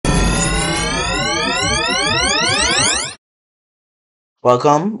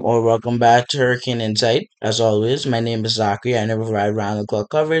Welcome back to Hurricane Insight. As always, my name is Zachary. I never provide round the clock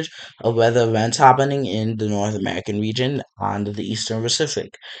coverage of weather events happening in the North American region and the Eastern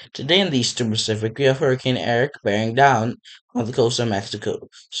Pacific. Today in the Eastern Pacific, we have Hurricane Eric bearing down on the coast of Mexico.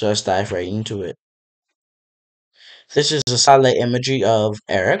 So let's dive right into it. This is a satellite imagery of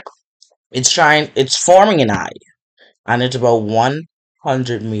Eric. It's forming an eye, and it's about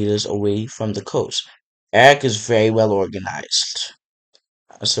 100 meters away from the coast. Eric is very well organized.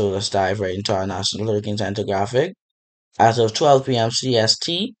 So let's dive right into our National Hurricane Center graphic. As of 12 p.m.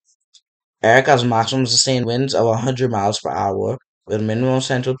 CST, Eric has maximum sustained winds of 100 miles per hour with minimum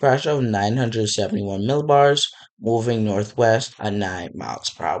central pressure of 971 millibars, moving northwest at 9 miles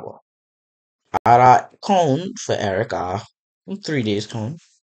per hour. Our cone for Eric, 3 days cone,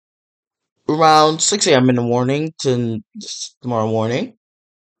 around 6 a.m. in the morning to tomorrow morning.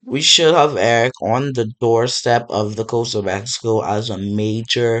 We should have Eric on the doorstep of the coast of Mexico as a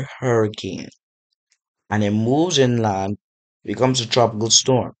major hurricane, and it moves inland, becomes a tropical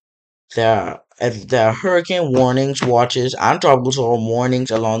storm. There are hurricane warnings, watches, and tropical storm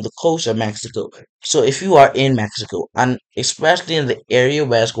warnings along the coast of Mexico. So if you are in Mexico, and especially in the area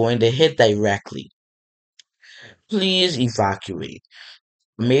where it's going to hit directly, please evacuate.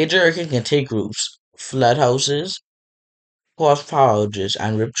 Major hurricane can take roofs, flood houses, cause power outages,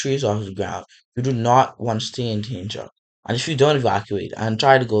 and rip trees off the ground. You do not want to stay in danger. And if you don't evacuate and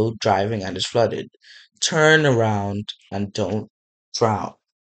try to go driving and it's flooded, turn around and don't drown.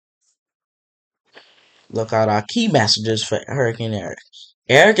 Look at our key messages for Hurricane Eric.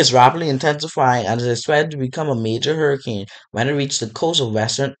 Eric is rapidly intensifying and is expected to become a major hurricane when it reaches the coast of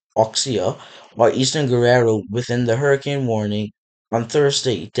western Oaxaca or eastern Guerrero within the hurricane warning on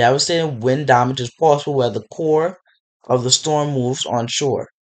Thursday. Devastating wind damage is possible where the core of the storm moves onshore.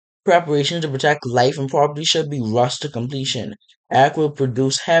 Preparations to protect life and property should be rushed to completion. Eric will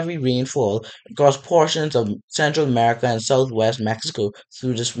produce heavy rainfall across portions of Central America and southwest Mexico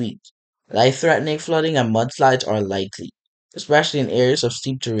through this week. Life-threatening flooding and mudslides are likely, especially in areas of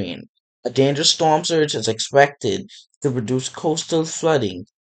steep terrain. A dangerous storm surge is expected to produce coastal flooding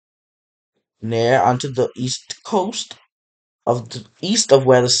near onto the east of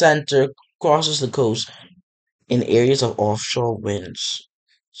where the center crosses the coast in areas of offshore winds.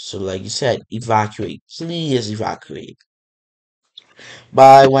 So, like you said, evacuate. Please evacuate.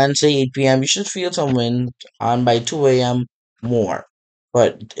 By Wednesday, 8 p.m., you should feel some wind, and by 2 a.m., more.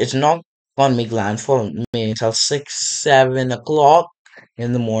 But it's not going to make landfall maybe until 6, 7 o'clock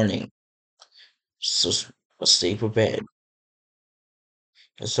in the morning. So, stay prepared.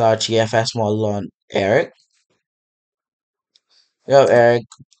 It's our TFS model on Eric. Yo, Eric.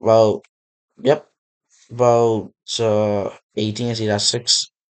 Well, yep. About 18 is at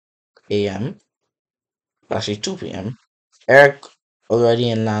 6 a.m. Actually, 2 p.m. Eric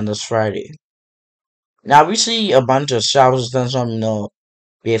already in land this Friday. Now we see a bunch of showers and thunderstorms.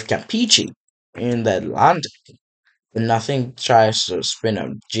 We have Campeche in the Atlantic, but nothing tries to spin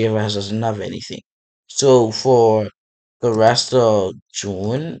up. JFS doesn't have anything. So for the rest of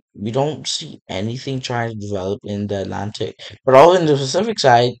June, we don't see anything trying to develop in the Atlantic. But all in the Pacific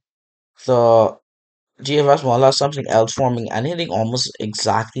side, the GFS will allow something else forming and hitting almost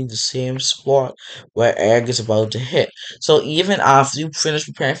exactly the same spot where Eric is about to hit. So even after you finish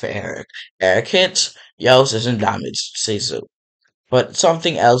preparing for Eric hits, your house isn't damaged, say so. But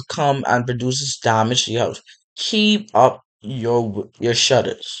something else come and produces damage to your house. Keep up your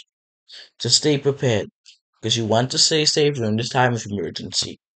shutters to stay prepared because you want to stay safe during this time of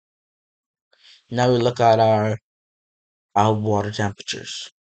emergency. Now we look at our water temperatures.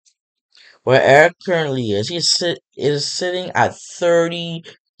 Where Eric currently is, is sitting at 30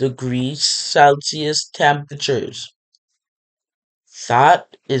 degrees Celsius temperatures. That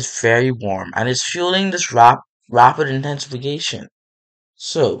is very warm and is fueling this rapid intensification.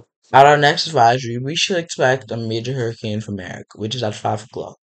 So, at our next advisory, we should expect a major hurricane from Eric, which is at 5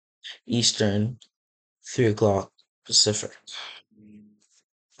 o'clock Eastern, 3 o'clock Pacific,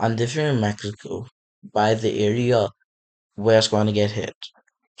 on different Mexico by the area where it's going to get hit.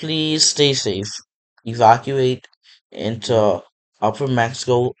 Please stay safe. Evacuate into upper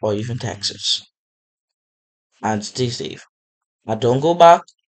Mexico or even Texas. And stay safe. Now don't go back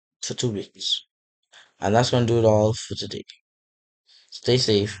for 2 weeks. And that's gonna do it all for today. Stay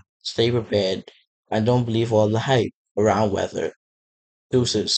safe, stay prepared, and don't believe all the hype around weather. Deuces.